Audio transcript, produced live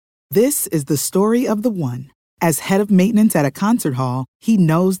This is the story of the one. As head of maintenance at a concert hall, he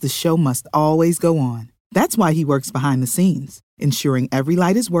knows the show must always go on. That's why he works behind the scenes, ensuring every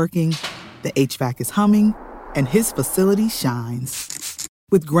light is working, the HVAC is humming, and his facility shines.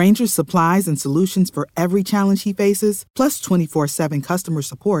 With Grainger's supplies and solutions for every challenge he faces, plus 24/7 customer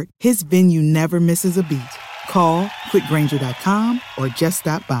support, his venue never misses a beat. Call quickgrainger.com or just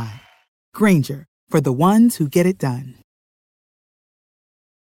stop by. Grainger, for the ones who get it done.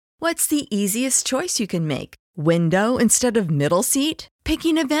 What's the easiest choice you can make? Window instead of middle seat?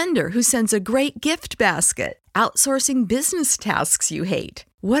 Picking a vendor who sends a great gift basket? Outsourcing business tasks you hate?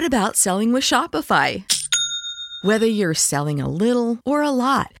 What about selling with Shopify? Whether you're selling a little or a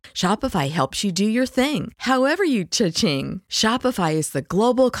lot, Shopify helps you do your thing, however you cha-ching. Shopify is the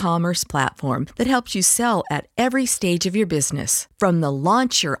global commerce platform that helps you sell at every stage of your business. From the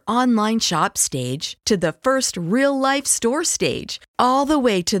launch your online shop stage to the first real-life store stage, all the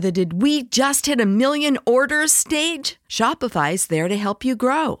way to the did we just hit a million orders stage. Shopify's there to help you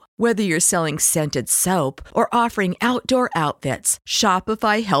grow. Whether you're selling scented soap or offering outdoor outfits,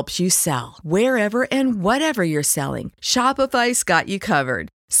 Shopify helps you sell. Wherever and whatever you're selling, Shopify's got you covered.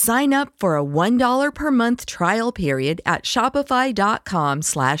 Sign up for a $1 per month trial period at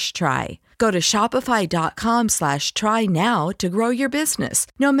shopify.com/try. Go to shopify.com/try now to grow your business,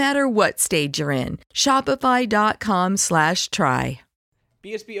 no matter what stage you're in. Shopify.com/try.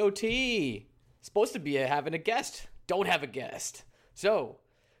 BSBOT. Supposed to be having a guest. Don't have a guest. So,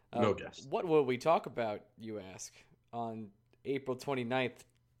 no guest. What will we talk about, you ask, on April 29th,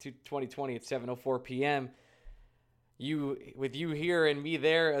 2020 at 7:04 p.m.? With you here and me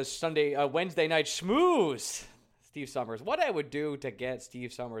there, a Wednesday night schmooze. Steve Summers. What I would do to get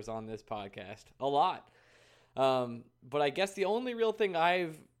Steve Summers on this podcast? A lot. But I guess the only real thing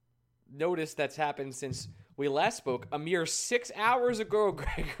I've noticed that's happened since we last spoke, a mere 6 hours ago,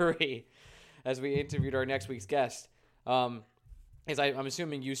 Gregory, as we interviewed our next week's guest, is I'm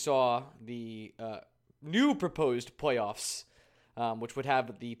assuming you saw the new proposed playoffs, which would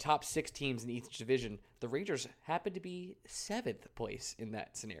have the top 6 teams in each division. The Rangers happen to be 7th place in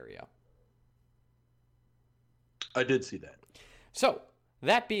that scenario. I did see that. So,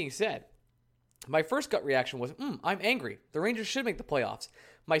 that being said, my first gut reaction was, I'm angry. The Rangers should make the playoffs.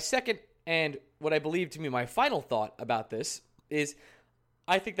 My second, and what I believe to be my final thought about this, is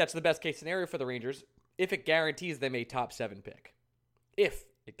I think that's the best case scenario for the Rangers if it guarantees them a top 7 pick. If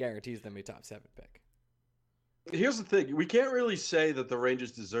it guarantees them a top 7 pick. Here's the thing. We can't really say that the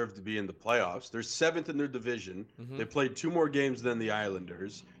Rangers deserve to be in the playoffs. They're 7th in their division. Mm-hmm. They played 2 more games than the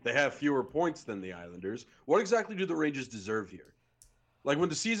Islanders. They have fewer points than the Islanders. What exactly do the Rangers deserve here? Like when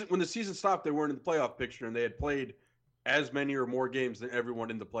the season stopped, they weren't in the playoff picture, and they had played as many or more games than everyone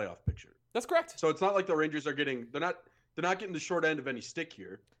in the playoff picture. That's correct. So it's not like the Rangers are they're not getting the short end of any stick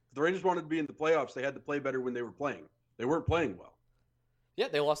here. If the Rangers wanted to be in the playoffs, they had to play better when they were playing. They weren't playing well. Yeah,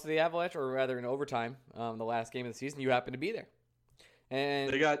 they lost to the Avalanche, or rather in overtime, the last game of the season. You happened to be there,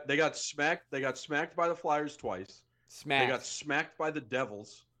 and they got smacked. They got smacked by the Flyers twice. They got smacked by the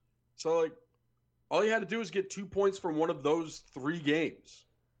Devils. So like, all you had to do was get 2 points from one of those 3 games,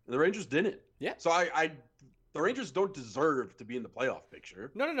 and the Rangers didn't. Yeah. So the Rangers don't deserve to be in the playoff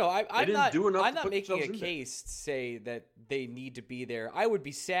picture. No. I'm not making a case to say that they need to be there. I would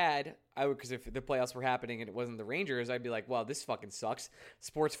be sad. Because if the playoffs were happening and it wasn't the Rangers, I'd be like, well, this fucking sucks.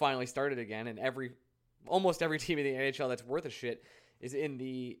 Sports finally started again, and almost every team in the NHL that's worth a shit is in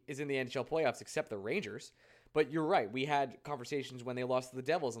the NHL playoffs except the Rangers. But you're right. We had conversations when they lost to the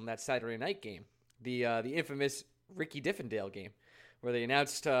Devils on that Saturday night game, the infamous Ricky Diffendale game, where they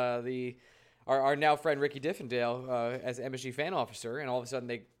announced our now friend Ricky Diffendale as MSG fan officer, and all of a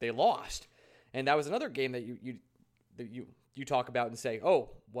sudden they lost. And that was another game that you talk about and say, oh,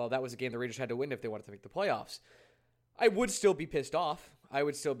 well, that was a game the Rangers had to win if they wanted to make the playoffs. I would still be pissed off. I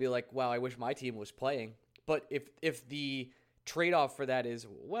would still be like, wow, I wish my team was playing. But if the trade-off for that is,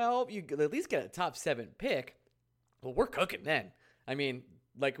 well, you at least get a top 7 pick, well, we're cooking then. I mean,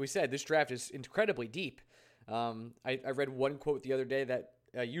 like we said, this draft is incredibly deep. I read one quote the other day that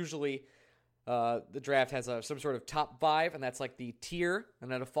usually the draft has some sort of top 5, and that's like the tier,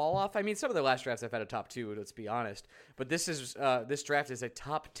 and then a fall off. I mean, some of the last drafts have had a top 2, let's be honest. But this draft is a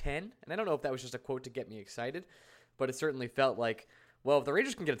top 10, and I don't know if that was just a quote to get me excited, but it certainly felt like, well, if the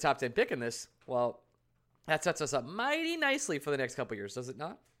Rangers can get a top 10 pick in this, well, that sets us up mighty nicely for the next couple years, does it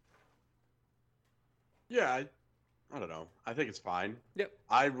not? Yeah, I don't know. I think it's fine. Yep.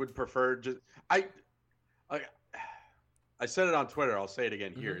 I would prefer I said it on Twitter. I'll say it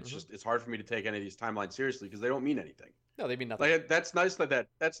again here. Mm-hmm. It's hard for me to take any of these timelines seriously because they don't mean anything. No, they mean nothing. Like that's nice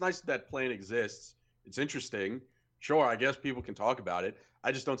that plan exists. It's interesting. Sure, I guess people can talk about it.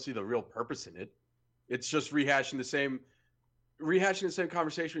 I just don't see the real purpose in it. It's just rehashing the same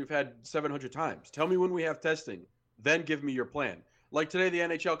conversation we've had 700 times. Tell me when we have testing, then give me your plan. Like today, the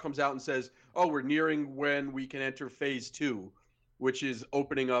NHL comes out and says, oh, we're nearing when we can enter phase 2, which is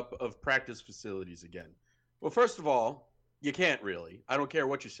opening up of practice facilities again. Well, first of all, you can't really. I don't care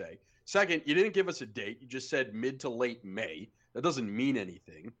what you say. Second, you didn't give us a date. You just said mid to late May. That doesn't mean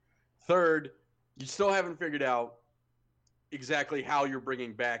anything. Third, you still haven't figured out exactly how you're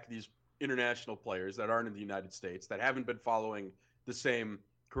bringing back these international players that aren't in the United States, that haven't been following the same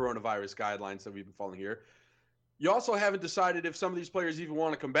coronavirus guidelines that we've been following here. You also haven't decided if some of these players even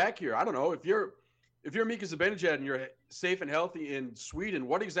want to come back here. I don't know. If you're Mika Zibanejad and you're safe and healthy in Sweden,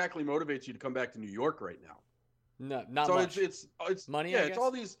 what exactly motivates you to come back to New York right now? No, not so much. It's money. Yeah, it's all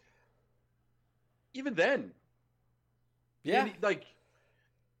these. Even then, yeah, like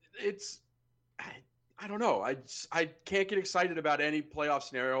it's. I don't know. I can't get excited about any playoff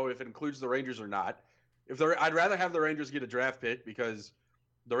scenario if it includes the Rangers or not. I'd rather have the Rangers get a draft pick because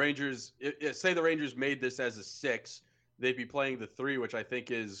the Rangers, say the Rangers made this as a 6, they'd be playing the 3, which I think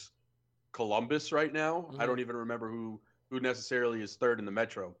is Columbus right now. Mm-hmm. I don't even remember who necessarily is 3rd in the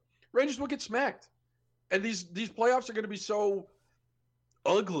Metro. Rangers will get smacked. And these playoffs are going to be so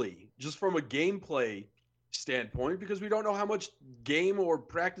ugly just from a gameplay standpoint because we don't know how much game or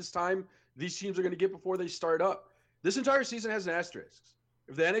practice time these teams are going to get before they start up. This entire season has an asterisk.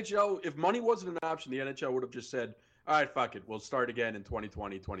 If money wasn't an option, the NHL would have just said, all right, fuck it. We'll start again in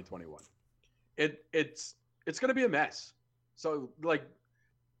 2020, 2021. It's going to be a mess. So, like,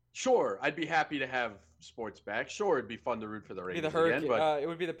 sure, I'd be happy to have sports back. Sure, it'd be fun to root for the Rangers again. But it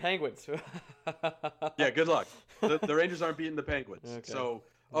would be the Penguins. Yeah, good luck. The Rangers aren't beating the Penguins. Okay. So,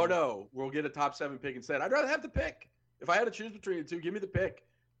 oh no, we'll get a top 7 pick instead. I'd rather have the pick. If I had to choose between the two, give me the pick.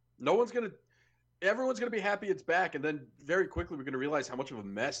 Everyone's going to be happy it's back. And then very quickly, we're going to realize how much of a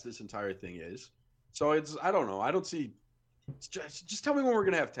mess this entire thing is. So I don't know. I don't see, just tell me when we're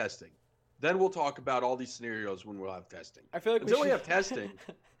going to have testing. Then we'll talk about all these scenarios when we'll have testing. I feel like until we have testing.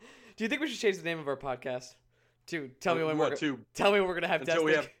 Do you think we should change the name of our podcast to tell me when we're going to have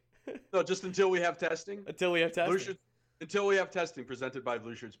testing? Just until we have testing. Until we have testing. Until we have testing presented by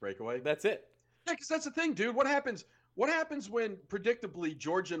Blue Shirts Breakaway. That's it. Yeah, because that's the thing, dude. What happens when predictably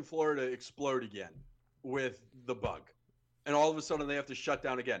Georgia and Florida explode again with the bug, and all of a sudden they have to shut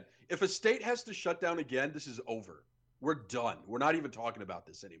down again? If a state has to shut down again, this is over. We're done. We're not even talking about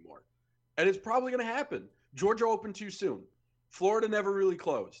this anymore. And it's probably going to happen. Georgia opened too soon. Florida never really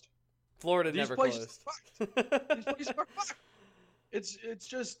closed. These places are fucked. It's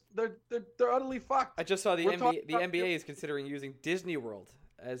just they're utterly fucked. I just saw the NBA is considering using Disney World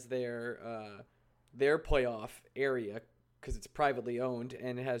as their playoff area because it's privately owned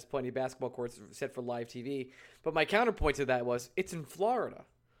and it has plenty of basketball courts set for live TV. But my counterpoint to that was it's in Florida.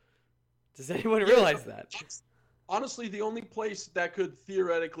 Does anyone realize that? Honestly, the only place that could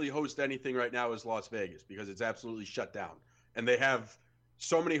theoretically host anything right now is Las Vegas because it's absolutely shut down. And they have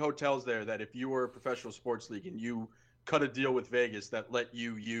so many hotels there that if you were a professional sports league and you cut a deal with Vegas that let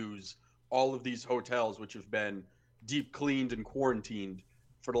you use all of these hotels, which have been deep cleaned and quarantined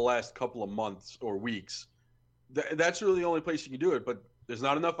for the last couple of months or weeks, that's really the only place you can do it. But there's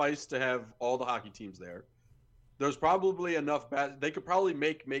not enough ice to have all the hockey teams there. There's probably enough. They could probably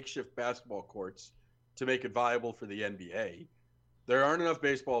make makeshift basketball courts to make it viable for the NBA. There aren't enough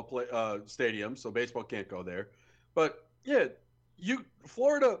baseball stadiums, so baseball can't go there. But yeah,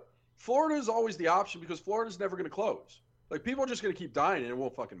 Florida is always the option because Florida's never going to close. Like, people are just going to keep dying and it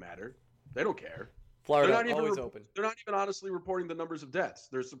won't fucking matter. They don't care. Florida always open. They're not even honestly reporting the numbers of deaths.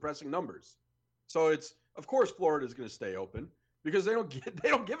 They're suppressing numbers. So of course Florida is going to stay open because they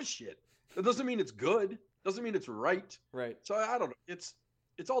don't give a shit. That doesn't mean it's good. Doesn't mean it's right. Right. So I don't know. It's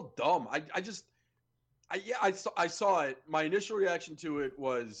all dumb. I saw it. My initial reaction to it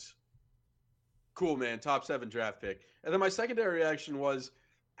was, cool, man, top 7 draft pick. And then my secondary reaction was,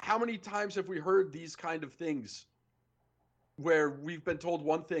 how many times have we heard these kind of things where we've been told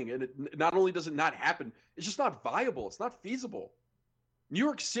one thing and it not only does it not happen, it's just not viable. It's not feasible. New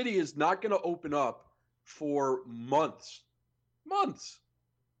York City is not going to open up for months.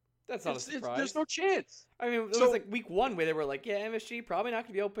 That's not a surprise. There's no chance. I mean, it was like week 1 where they were like, yeah, MSG probably not going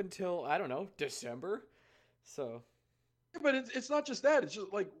to be open till, I don't know, December. So, yeah, but it's not just that. It's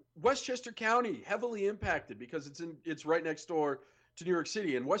just like Westchester County heavily impacted because it's right next door to New York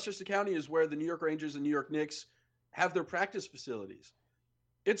City, and Westchester County is where the New York Rangers and New York Knicks have their practice facilities.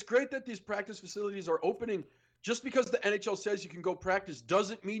 It's great that these practice facilities are opening. Just because the NHL says you can go practice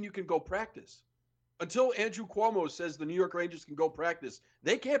doesn't mean you can go practice. Until Andrew Cuomo says the New York Rangers can go practice,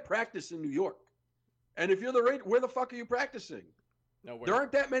 they can't practice in New York. And if you're the Rangers, where the fuck are you practicing? No way. There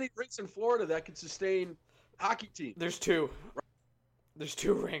aren't that many rinks in Florida that could sustain hockey teams. There's 2. There's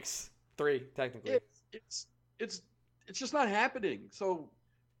 2 rinks. 3, technically. It's just not happening. So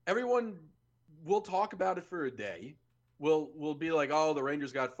everyone will talk about it for a day. We'll be like, oh, the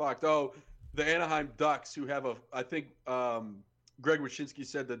Rangers got fucked. Oh, the Anaheim Ducks, who have I think Greg Wyshynski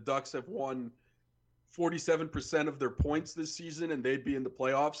said the Ducks have won 47% of their points this season, and they'd be in the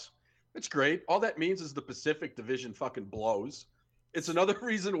playoffs. It's great. All that means is the Pacific Division fucking blows. It's another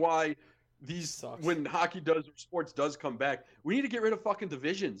reason why when hockey does or sports does come back, we need to get rid of fucking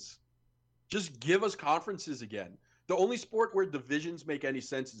divisions. Just give us conferences again. The only sport where divisions make any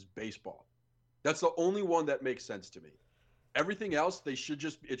sense is baseball. That's the only one that makes sense to me. Everything else, it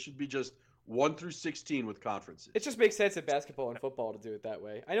should be just 1 through 16 with conferences. It just makes sense in basketball and football to do it that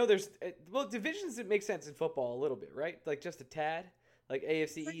way. I know divisions, it makes sense in football a little bit, right? Like just a tad, like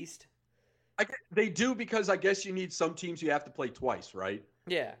AFC East. They do, because I guess you need some teams you have to play twice, right?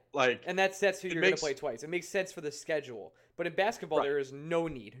 Yeah. And that's who you're going to play twice. It makes sense for the schedule. But in basketball, There is no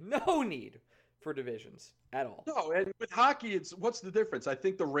need for divisions at all. No, and with hockey, what's the difference? I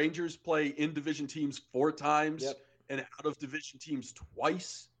think the Rangers play in-division teams 4 times and out-of-division teams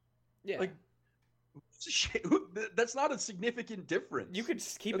twice. Yeah. Like, that's not a significant difference. You could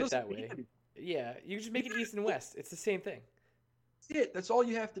just keep it that way. Yeah, you just make it East and West. It's the same thing. That's all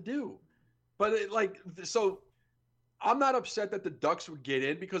you have to do. But so I'm not upset that the Ducks would get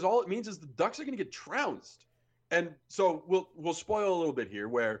in, because all it means is the Ducks are going to get trounced. And so we'll spoil a little bit here,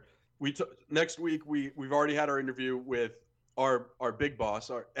 where next week we've already had our interview with our big boss,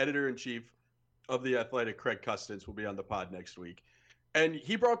 our editor-in-chief of The Athletic, Craig Custance, will be on the pod next week. And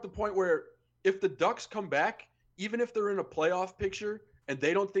he brought up the point where if the Ducks come back, even if they're in a playoff picture and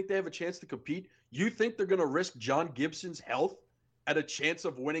they don't think they have a chance to compete, you think they're going to risk John Gibson's health at a chance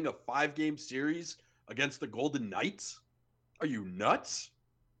of winning a 5-game series against the Golden Knights? Are you nuts?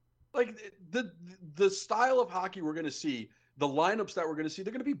 Like, the style of hockey we're going to see, the lineups that we're going to see,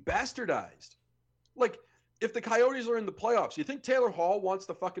 they're going to be bastardized. Like, if the Coyotes are in the playoffs, you think Taylor Hall wants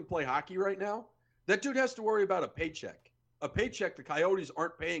to fucking play hockey right now? That dude has to worry about a paycheck. A paycheck the Coyotes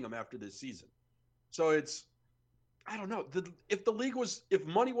aren't paying him after this season. So I don't know. If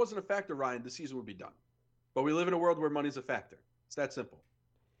money wasn't a factor, Ryan, the season would be done. But we live in a world where money's a factor. It's that simple.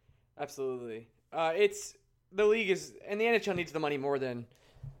 Absolutely. The league and the NHL needs the money more than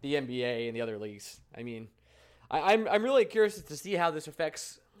the NBA and the other leagues. I mean, I'm really curious to see how this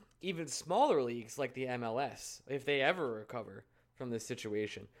affects even smaller leagues like the MLS, if they ever recover from this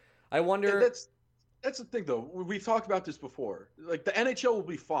situation. I wonder. That's the thing, though. We've talked about this before. Like, the NHL will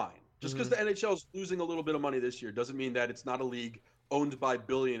be fine. Just because the NHL is losing a little bit of money this year doesn't mean that it's not a league owned by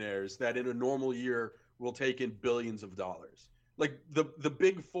billionaires that in a normal year will take in billions of dollars. Like, the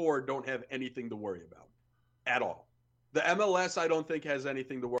big 4 don't have anything to worry about at all. The MLS, I don't think, has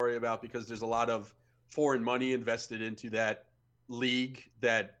anything to worry about, because there's a lot of foreign money invested into that league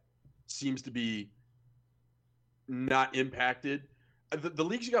that seems to be not impacted. The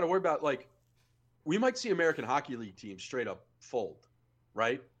leagues you got to worry about, like, we might see American Hockey League teams straight up fold,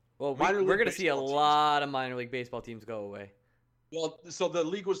 right? Well, we're going to see a lot of minor league baseball teams go away. Well, so the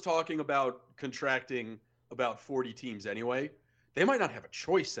league was talking about contracting about 40 teams anyway. They might not have a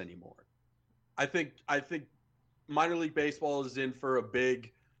choice anymore. I think minor league baseball is in for a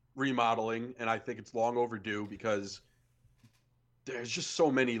big remodeling, and I think it's long overdue, because there's just so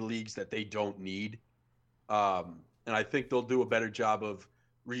many leagues that they don't need. And I think they'll do a better job of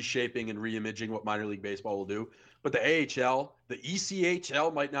reshaping and reimaging what minor league baseball will do. But the AHL, the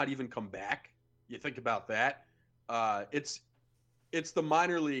ECHL might not even come back. You think about that. It's the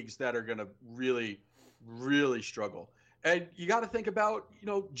minor leagues that are going to really, really struggle. And you got to think about,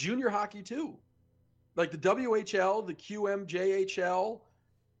 junior hockey too. Like the WHL, the QMJHL,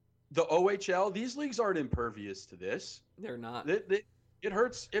 the OHL, these leagues aren't impervious to this. They're not. It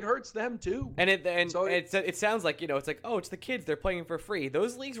hurts them too. And it sounds like, it's like, oh, it's the kids, they're playing for free.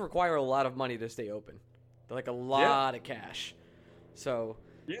 Those leagues require a lot of money to stay open. They're like a lot of cash. So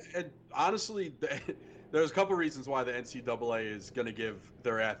yeah, and honestly, there's a couple reasons why the NCAA is going to give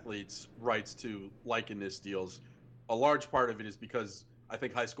their athletes rights to likeness deals. A large part of it is because I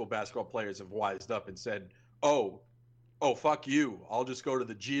think high school basketball players have wised up and said, oh, fuck you, I'll just go to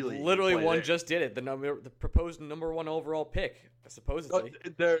the G League. Literally, one just did it. The proposed number 1 overall pick, supposedly.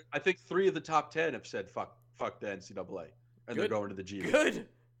 I think 3 of the top 10 have said fuck the NCAA, and they're going to the G League. Good.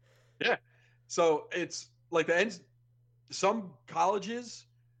 Yeah. So it's like some colleges,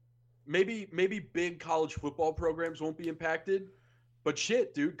 maybe big college football programs won't be impacted, but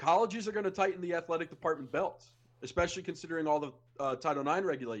shit, dude, colleges are going to tighten the athletic department belts, especially considering all the Title IX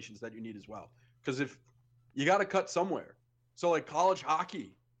regulations that you need as well. Because if you got to cut somewhere. So like college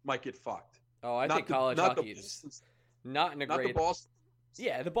hockey might get fucked. Oh, I think college hockey is not in a great. Not the Boston.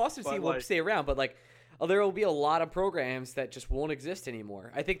 Yeah, the Boston team will stay around, but like there will be a lot of programs that just won't exist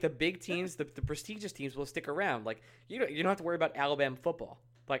anymore. I think the big teams, the prestigious teams, will stick around. Like you don't have to worry about Alabama football.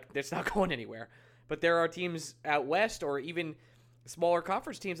 Like it's not going anywhere. But there are teams out west or even smaller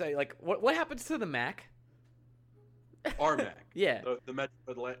conference teams that like what happens to the MAC? Our MAC. Yeah. The Metro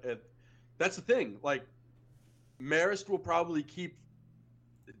Atlanta. That's the thing. Like Marist will probably keep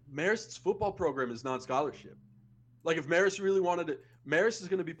Marist's football program is non-scholarship. Like if Marist really wanted to, Marist is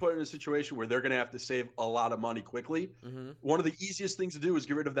going to be put in a situation where they're going to have to save a lot of money quickly. Mm-hmm. One of the easiest things to do is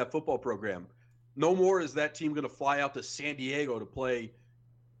get rid of that football program. No more is that team going to fly out to San Diego to play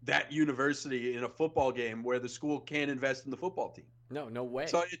that university in a football game where the school can't invest in the football team. No way.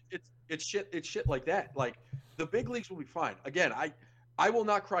 So it's shit like that. Like the big leagues will be fine. Again, I will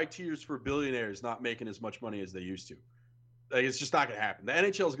not cry tears for billionaires not making as much money as they used to. Like, it's just not going to happen. The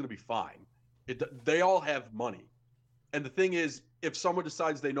NHL is going to be fine. They all have money. And the thing is, if someone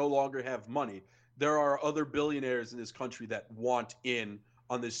decides they no longer have money, there are other billionaires in this country that want in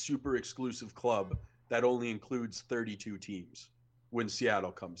on this super exclusive club that only includes 32 teams when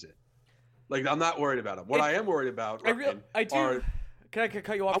Seattle comes in. Like, I'm not worried about them. What I am worried about, Can I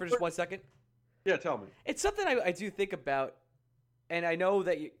cut you off for just 1 second? Yeah, tell me. It's something I do think about, and I know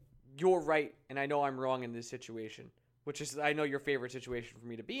that you're right, and I know I'm wrong in this situation, which is, I know, your favorite situation for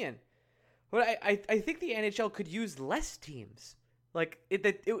me to be in. But I think the NHL could use less teams. Like,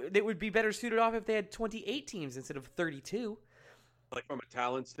 it would be better suited off if they had 28 teams instead of 32. Like, from a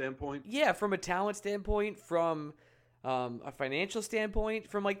talent standpoint? Yeah, from a talent standpoint, from a financial standpoint,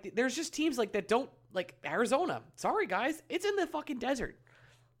 from, like, there's just teams, like, that don't, like, Arizona. Sorry, guys. It's in the fucking desert.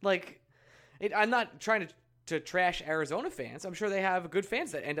 Like, I'm not trying to trash Arizona fans. I'm sure they have good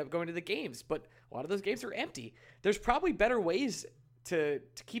fans that end up going to the games, but a lot of those games are empty. There's probably better ways to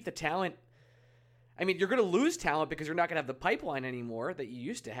keep the talent. I mean, you're going to lose talent because you're not going to have the pipeline anymore that you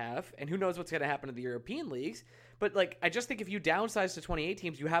used to have, and who knows what's going to happen to the European leagues. But, like, I just think if you downsize to 28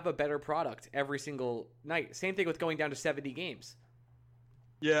 teams, you have a better product every single night. Same thing with going down to 70 games.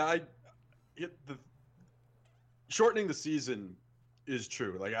 Yeah, shortening the season is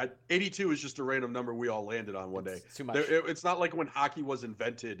true. Like 82 is just a random number we all landed on one day. It's too much. It's not like when hockey was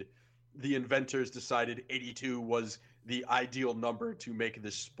invented, the inventors decided 82 was the ideal number to make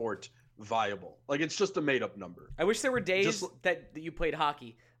this sport viable. Like, it's just a made up number. I wish there were days that you played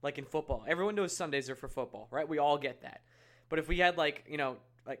hockey, like in football. Everyone knows Sundays are for football, right? We all get that. But if we had like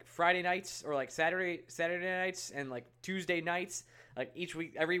Friday nights or like Saturday nights and like Tuesday nights, like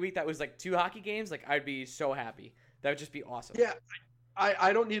every week that was like 2 hockey games, like I'd be so happy. That would just be awesome. Yeah.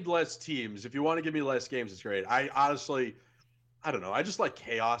 I don't need less teams. If you want to give me less games, it's great. I honestly, I don't know. I just like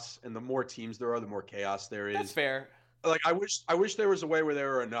chaos, and the more teams there are, the more chaos there is. That's fair. Like, I wish there was a way where there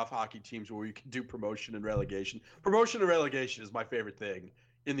were enough hockey teams where we could do promotion and relegation. Promotion and relegation is my favorite thing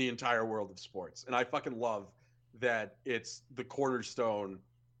in the entire world of sports, and I fucking love that it's the cornerstone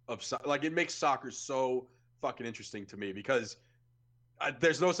of like, it makes soccer so fucking interesting to me because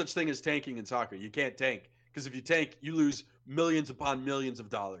there's no such thing as tanking in soccer. You can't tank because if you tank, you lose millions upon millions of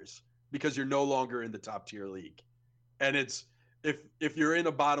dollars because you're no longer in the top tier league, and it's if you're in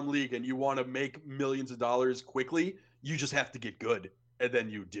a bottom league and you want to make millions of dollars quickly, you just have to get good, and then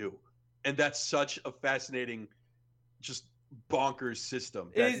you do. And that's such a fascinating, just bonkers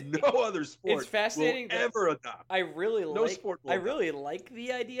system that no other sport will ever adopt. I really like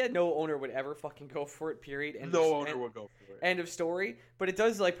the idea. No owner would ever fucking go for it, period. No owner would go for it. End of story. But it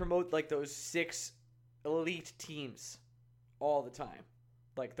does like promote like those 6 elite teams all the time.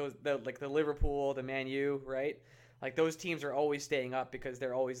 Like the Liverpool, the Man U, right? Like those teams are always staying up because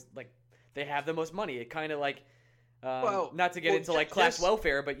they're always like they have the most money. It kind of like not to get into like class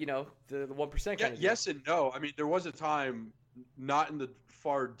welfare, but you know the 1% kind of. Yes and no. I mean, there was a time, not in the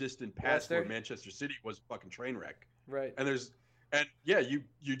far distant past, where Manchester City was a fucking train wreck. Right. And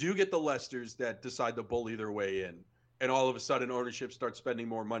you do get the Leicesters that decide to bully their way in, and all of a sudden ownership starts spending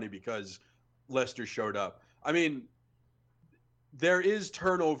more money because Leicester showed up. I mean, there is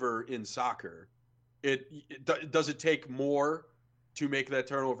turnover in soccer. Does it take more to make that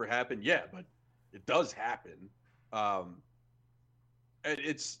turnover happen? Yeah, but it does happen. And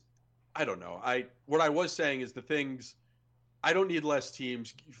I don't know. What I was saying is the things. I don't need less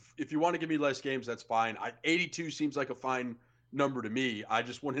teams. If you want to give me less games, that's fine. 82 seems like a fine number to me. I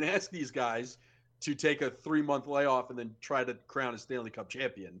just wouldn't ask these guys to take a 3-month layoff and then try to crown a Stanley Cup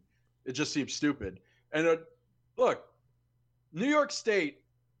champion. It just seems stupid. And look, New York State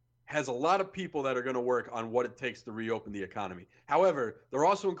has a lot of people that are going to work on what it takes to reopen the economy. However, they're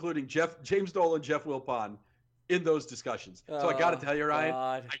also including James Dolan, Jeff Wilpon in those discussions. So I got to tell you, Ryan,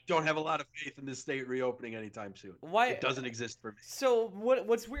 God. I don't have a lot of faith in this state reopening anytime soon. Why? It doesn't exist for me. So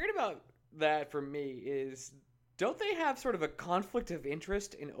what's weird about that for me is, don't they have sort of a conflict of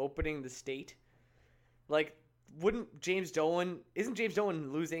interest in opening the state? Like, isn't James Dolan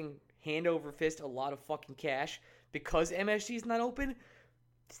losing hand over fist a lot of fucking cash because MSG is not open?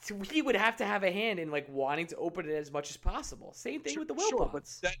 So he would have to have a hand in like wanting to open it as much as possible. Same thing with the Wilpons. Sure,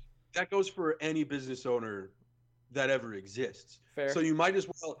 but that goes for any business owner that ever exists. Fair. So you might as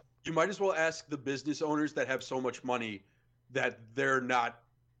well ask the business owners that have so much money that they're not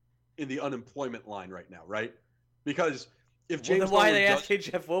in the unemployment line right now, right? Because if James then why are they Dolan asking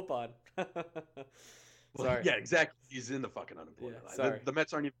Jeff Wilpon? Sorry. Yeah, exactly. He's in the fucking unemployment line. Sorry. The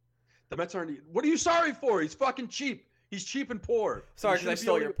Mets aren't even. What are you sorry for? He's fucking cheap. He's cheap and poor. Sorry, because I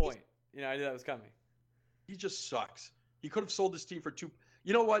stole your point. You know, I knew that was coming. He just sucks. He could have sold this team for two.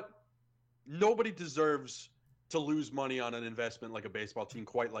 You know what? Nobody deserves to lose money on an investment like a baseball team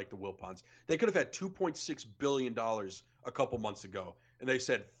quite like the Wilpons. They could have had $2.6 billion a couple months ago, and they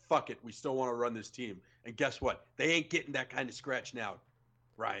said, fuck it, we still want to run this team. And guess what? They ain't getting that kind of scratch now,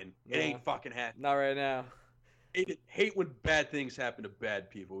 Ryan. It ain't fucking happening. Not right now. Hate when bad things happen to bad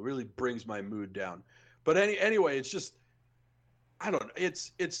people. It really brings my mood down. But anyway, it's just, I don't know.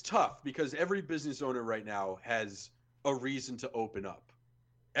 It's tough because every business owner right now has a reason to open up.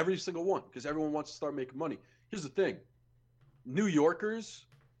 Every single one, because everyone wants to start making money. Here's the thing. New Yorkers,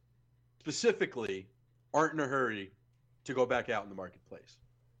 specifically, aren't in a hurry to go back out in the marketplace.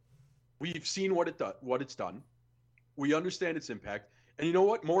 We've seen what it's done. We understand its impact. And you know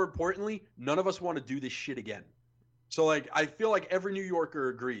what? More importantly, none of us want to do this shit again. So, like, I feel like every New Yorker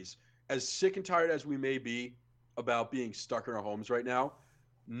agrees, as sick and tired as we may be about being stuck in our homes right now,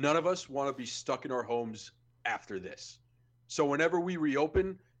 none of us want to be stuck in our homes after this. So whenever we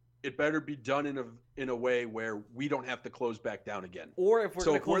reopen, it better be done in a way where we don't have to close back down again. Or if we're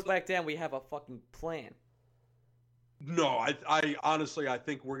going to close back down, we have a fucking plan. No, I honestly, I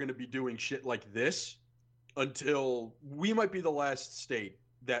think we're going to be doing shit like this until we might be the last state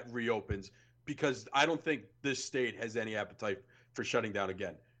that reopens, because I don't think this state has any appetite for shutting down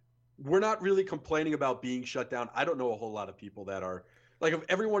again. We're not really complaining about being shut down. I don't know a whole lot of people that are. Like, if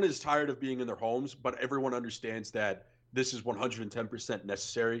everyone is tired of being in their homes, but everyone understands that this is 110%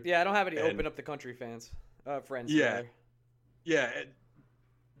 necessary. Yeah, I don't have any open up the country friends. Yeah. Rather. Yeah.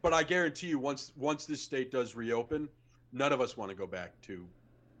 But I guarantee you, once this state does reopen, none of us want to go back to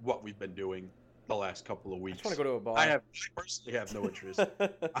what we've been doing the last couple of weeks. I just want to go to a bar. I personally have no interest.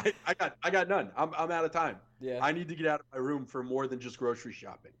 I got none. I'm out of time. Yeah. I need to get out of my room for more than just grocery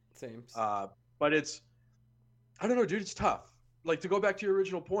shopping. Same. But I don't know, dude. It's tough. Like, to go back to your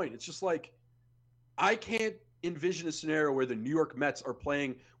original point, it's just like, I can't envision a scenario where the New York Mets are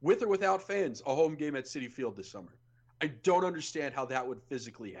playing, with or without fans, a home game at Citi Field this summer. I don't understand how that would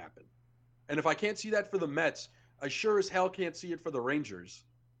physically happen. And if I can't see that for the Mets, I sure as hell can't see it for the Rangers.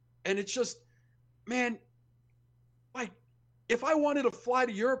 And it's just, man, like, if I wanted to fly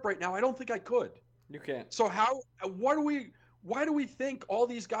to Europe right now, I don't think I could. You can't. So why do we think all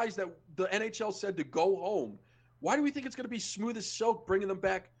these guys that the NHL said to go home, why do we think it's going to be smooth as silk bringing them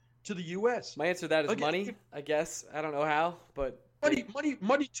back to the U.S.? My answer to that is money, I guess. I don't know how, but...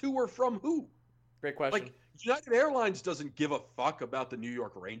 Money to or from who? Great question. Like, United Airlines doesn't give a fuck about the New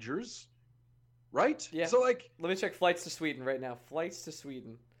York Rangers, right? Yeah. So, like... Let me check flights to Sweden right now. Flights to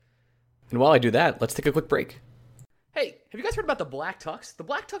Sweden. And while I do that, let's take a quick break. Hey, have you guys heard about the Black Tux? The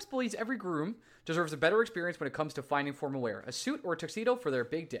Black Tux believes every groom deserves a better experience when it comes to finding formal wear, a suit or a tuxedo for their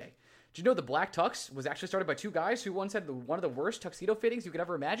big day. Did you know the Black Tux was actually started by two guys who once had one of the worst tuxedo fittings you could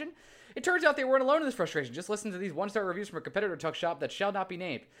ever imagine? It turns out they weren't alone in this frustration. Just listen to these one-star reviews from a competitor tux shop that shall not be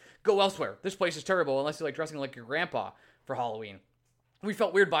named. Go elsewhere. This place is terrible unless you like dressing like your grandpa for Halloween. We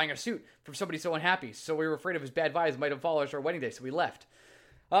felt weird buying a suit from somebody so unhappy, so we were afraid of his bad vibes might have followed us our wedding day, so we left.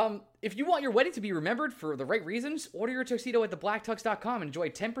 If you want your wedding to be remembered for the right reasons, order your tuxedo at theblacktux.com and enjoy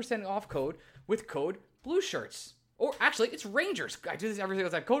 10% off code with code BLUESHIRTS. Or actually, it's Rangers. I do this every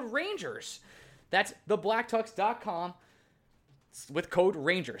single time. Code RANGERS. That's theblacktux.com with code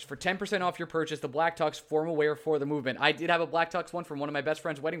RANGERS for 10% off your purchase. The Black Tux, formal wear for the movement. I did have a Black Tux one from one of my best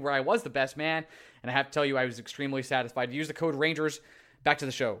friend's wedding where I was the best man, and I have to tell you, I was extremely satisfied. Use the code RANGERS. Back to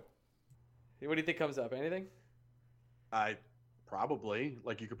the show. What do you think comes up? Anything? Probably.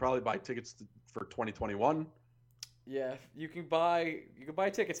 Like, you could probably buy tickets for 2021. Yeah, you can buy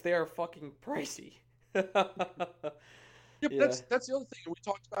tickets. They are fucking pricey. Yeah, that's the other thing. We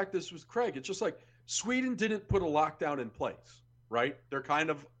talked about this with Craig. It's just like, Sweden didn't put a lockdown in place, right? They're kind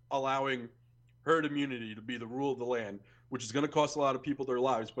of allowing herd immunity to be the rule of the land, which is going to cost a lot of people their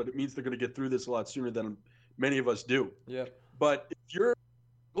lives, but it means they're going to get through this a lot sooner than Many of us do. Yeah. But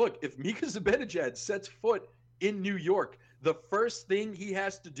if Mika Zibanejad sets foot in New York, the first thing he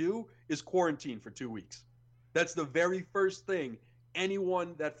has to do is quarantine for 2 weeks. That's the very first thing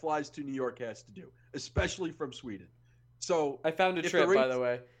anyone that flies to New York has to do, especially from Sweden. So I found a trip, by the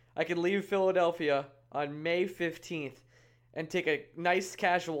way. I can leave Philadelphia on May 15th and take a nice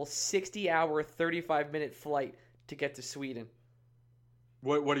casual 60-hour, 35-minute flight to get to Sweden.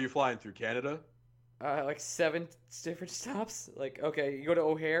 What are you flying through, Canada? Like 7 different stops. Like, okay, you go to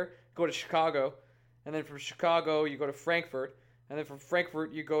O'Hare, go to Chicago, and then from Chicago you go to Frankfurt, and then from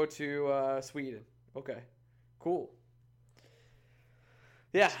Frankfurt you go to Sweden. Okay, cool.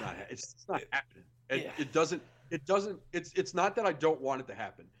 Yeah, it's not happening. It doesn't. It's not that I don't want it to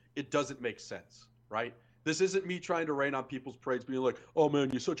happen. It doesn't make sense, right? This isn't me trying to rain on people's parades, being like, "Oh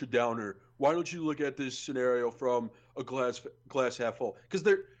man, you're such a downer. Why don't you look at this scenario from a glass half full?" Because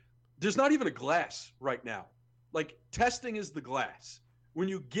there's not even a glass right now. Like, testing is the glass. When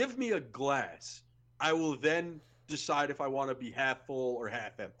you give me a glass, I will then decide if I want to be half full or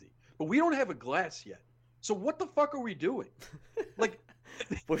half empty. But we don't have a glass yet. So what the fuck are we doing? Like,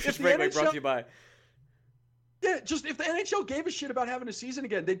 Bush's Breakaway brought to you by. Yeah, just if the NHL gave a shit about having a season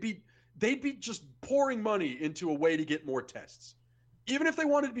again, they'd be just pouring money into a way to get more tests. Even if they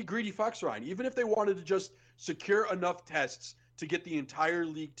wanted to be greedy fucks, Ryan, even if they wanted to just secure enough tests to get the entire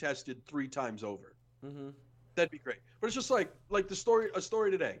league tested 3 times over, that'd be great. But it's just like a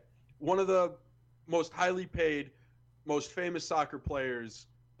story today. One of the most highly paid, most famous soccer players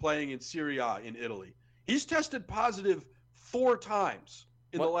playing in Serie A in Italy. He's tested positive 4 times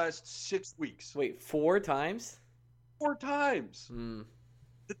in the last 6 weeks. Wait, 4 times? 4 times.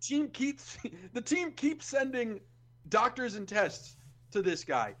 The team keeps sending doctors and tests to this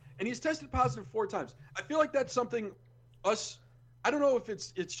guy, and he's tested positive 4 times. I feel like that's something I don't know if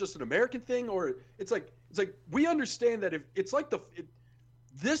it's just an American thing, or it's like we understand that if it's like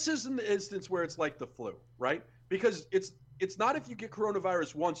this is an instance where it's like the flu, right? Because it's not if you get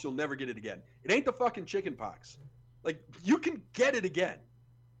coronavirus once, you'll never get it again. It ain't the fucking chicken pox. Like, you can get it again.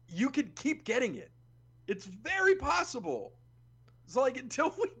 You can keep getting it. It's very possible. So, like,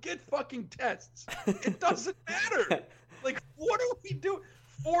 until we get fucking tests, it doesn't matter. Like, what do we do?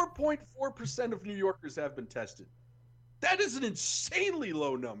 4.4% of New Yorkers have been tested. That is an insanely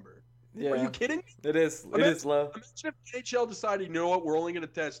low number. Yeah. Are you kidding me? It is. It is low. Imagine if the NHL decided, you know what, we're only going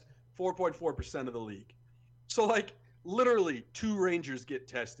to test 4.4% of the league. So, like, literally 2 Rangers get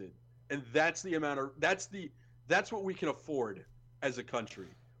tested, and that's the amount of that's what we can afford as a country.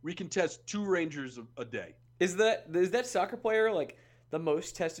 We can test 2 Rangers a day. Is that soccer player like the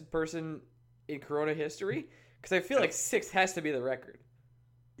most tested person in Corona history? Because I feel like 6 has to be the record.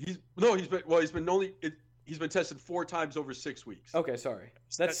 He's been tested 4 times over 6 weeks. Okay, sorry.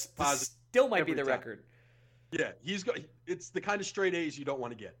 That still might be the record. Yeah, it's the kind of straight A's you don't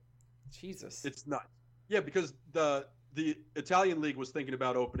want to get. Jesus. It's not. Yeah, because the Italian league was thinking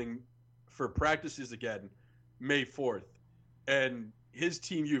about opening for practices again May 4th. And his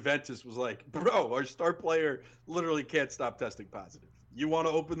team Juventus was like, "Bro, our star player literally can't stop testing positive. You want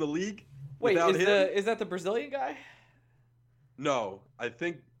to open the league?" Wait, is that the Brazilian guy? No, I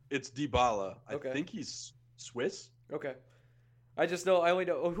think it's Dybala. I think he's Swiss. Okay. I only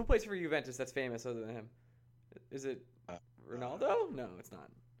know who plays for Juventus that's famous other than him. Is it Ronaldo? No, it's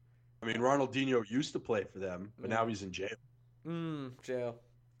not. I mean, Ronaldinho used to play for them, but now he's in jail. Jail.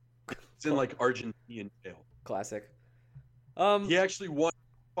 It's in like Argentinian jail. Classic. He actually won.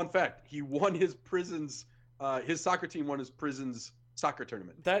 Fun fact: he won his prison's. His soccer team won his prison's soccer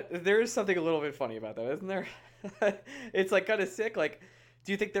tournament. There is something a little bit funny about that, isn't there? It's like kind of sick. Like,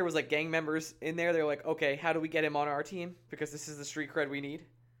 do you think there was like gang members in there? They're like, okay, how do we get him on our team? Because this is the street cred we need.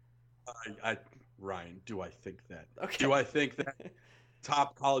 Ryan, do I think that? Okay. Do I think that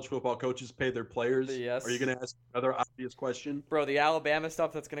top college football coaches pay their players? Yes. Are you going to ask another obvious question? Bro, the Alabama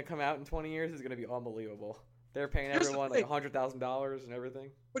stuff that's going to come out in 20 years is going to be unbelievable. They're paying everyone like $100,000 and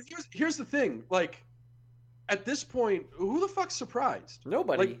everything. But here's the thing. Like, at this point, who the fuck's surprised?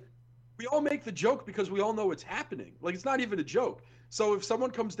 Nobody. Like, we all make the joke because we all know it's happening. Like, it's not even a joke. So if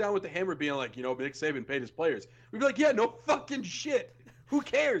someone comes down with the hammer being like, you know, Nick Saban paid his players, we'd be like, yeah, no fucking shit. Who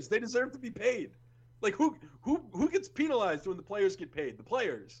cares? They deserve to be paid. Like, who gets penalized when the players get paid? The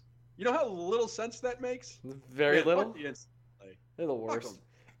players. You know how little sense that makes? Very little. They're the worst.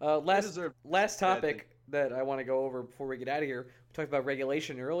 Last topic that I want to go over before we get out of here. We talked about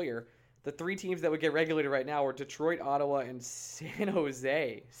regulation earlier. The 3 teams that would get regulated right now are Detroit, Ottawa, and San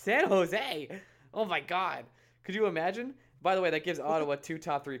Jose. San Jose! Oh my God. Could you imagine? By the way, that gives Ottawa 2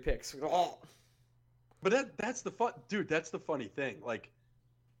 top 3 picks. Oh. But that's the fun, dude. That's the funny thing. Like,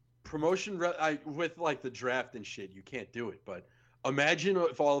 with like the draft and shit, you can't do it. But imagine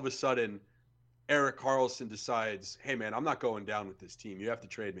if all of a sudden Erik Karlsson decides, hey man, I'm not going down with this team. You have to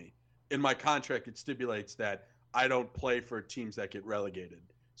trade me. In my contract, it stipulates that I don't play for teams that get relegated.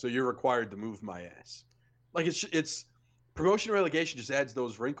 So you're required to move my ass. Like it's promotion and relegation just adds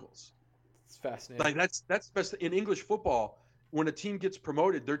those wrinkles. It's fascinating. Like that's best in English football. When a team gets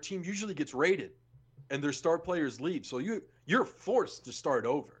promoted, their team usually gets rated, and their star players leave. So you're forced to start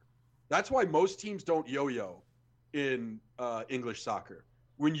over. That's why most teams don't yo-yo in English soccer.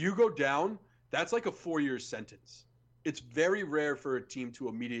 When you go down, that's like a 4-year sentence. It's very rare for a team to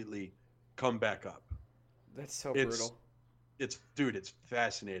immediately come back up. That's so brutal. It's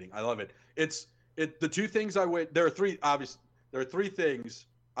fascinating. I love it. The two things there are three things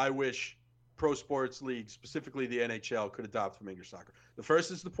I wish pro sports leagues, specifically the NHL, could adopt from English soccer. The first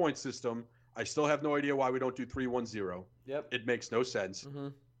is the point system. I still have no idea why we don't do 3-1-0. Yep. It makes no sense. Mm-hmm.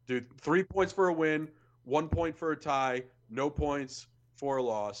 Do 3 points for a win, 1 point for a tie, no points for a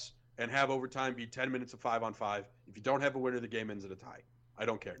loss, and have overtime be 10 minutes of 5-on-5. If you don't have a winner, the game ends in a tie. I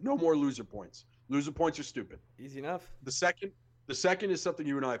don't care. No more loser points. Loser points are stupid. Easy enough. The second is something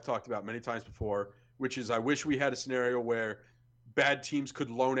you and I have talked about many times before, which is I wish we had a scenario where bad teams could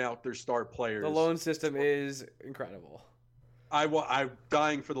loan out their star players. The loan system is incredible. I'm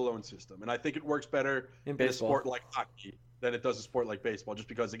dying for the loan system, and I think it works better in a sport like hockey than it does a sport like baseball. Just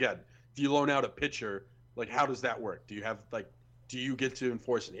because, again, if you loan out a pitcher, like how does that work? Do you get to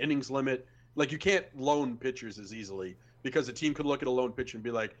enforce an innings limit? Like you can't loan pitchers as easily because a team could look at a lone pitcher and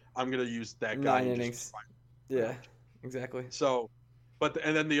be like, I'm going to use that guy. 9 innings. Yeah, exactly. So,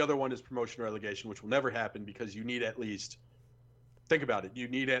 and then the other one is promotion or relegation, which will never happen because you need at least, think about it, you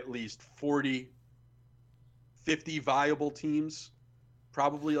need at least 40, 50 viable teams,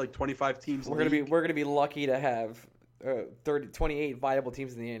 probably like 25 teams. We're gonna be lucky to have 28 viable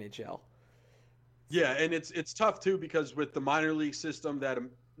teams in the NHL. Yeah, and it's tough too because with the minor league system that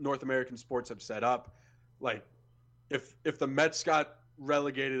North American sports have set up, like if the Mets got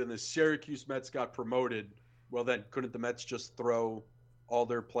relegated and the Syracuse Mets got promoted, well then couldn't the Mets just throw all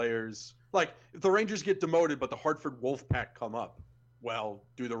their players? Like if the Rangers get demoted but the Hartford Wolfpack come up, well,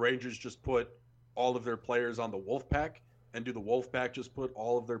 do the Rangers just put all of their players on the Wolfpack, and do the Wolfpack just put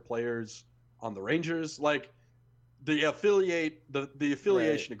all of their players on the Rangers? Like the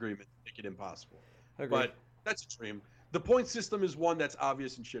affiliation agreement make it impossible. But that's extreme. The point system is one that's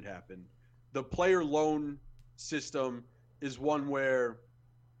obvious and should happen. The player loan system is one where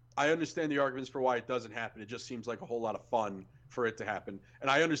I understand the arguments for why it doesn't happen. It just seems like a whole lot of fun for it to happen. And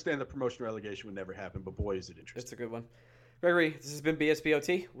I understand that promotion relegation would never happen, but boy, is it interesting. It's a good one. Gregory, this has been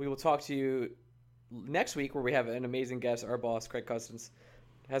BSBOT. We will talk to you next week where we have an amazing guest. Our boss, Craig Custance,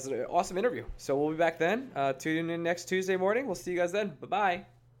 has an awesome interview. So we'll be back then. Tune in next Tuesday morning. We'll see you guys then. Bye-bye.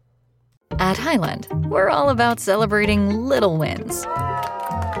 At Highland, we're all about celebrating little wins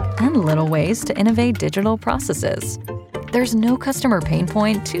and little ways to innovate digital processes. There's no customer pain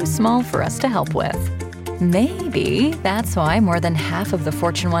point too small for us to help with. Maybe that's why more than half of the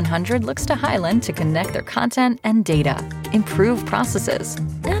Fortune 100 looks to Highland to connect their content and data, improve processes,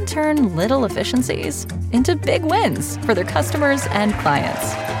 and turn little efficiencies into big wins for their customers and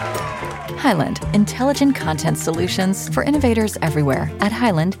clients. Highland, intelligent content solutions for innovators everywhere at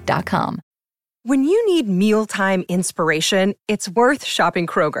highland.com. When you need mealtime inspiration, it's worth shopping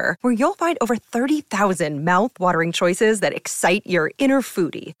Kroger, where you'll find over 30,000 mouth-watering choices that excite your inner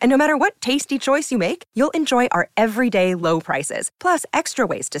foodie. And no matter what tasty choice you make, you'll enjoy our everyday low prices, plus extra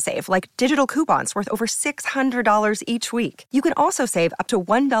ways to save, like digital coupons worth over $600 each week. You can also save up to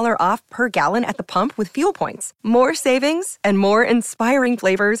 $1 off per gallon at the pump with fuel points. More savings and more inspiring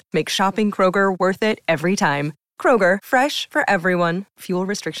flavors make shopping Kroger worth it every time. Kroger, fresh for everyone. Fuel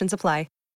restrictions apply.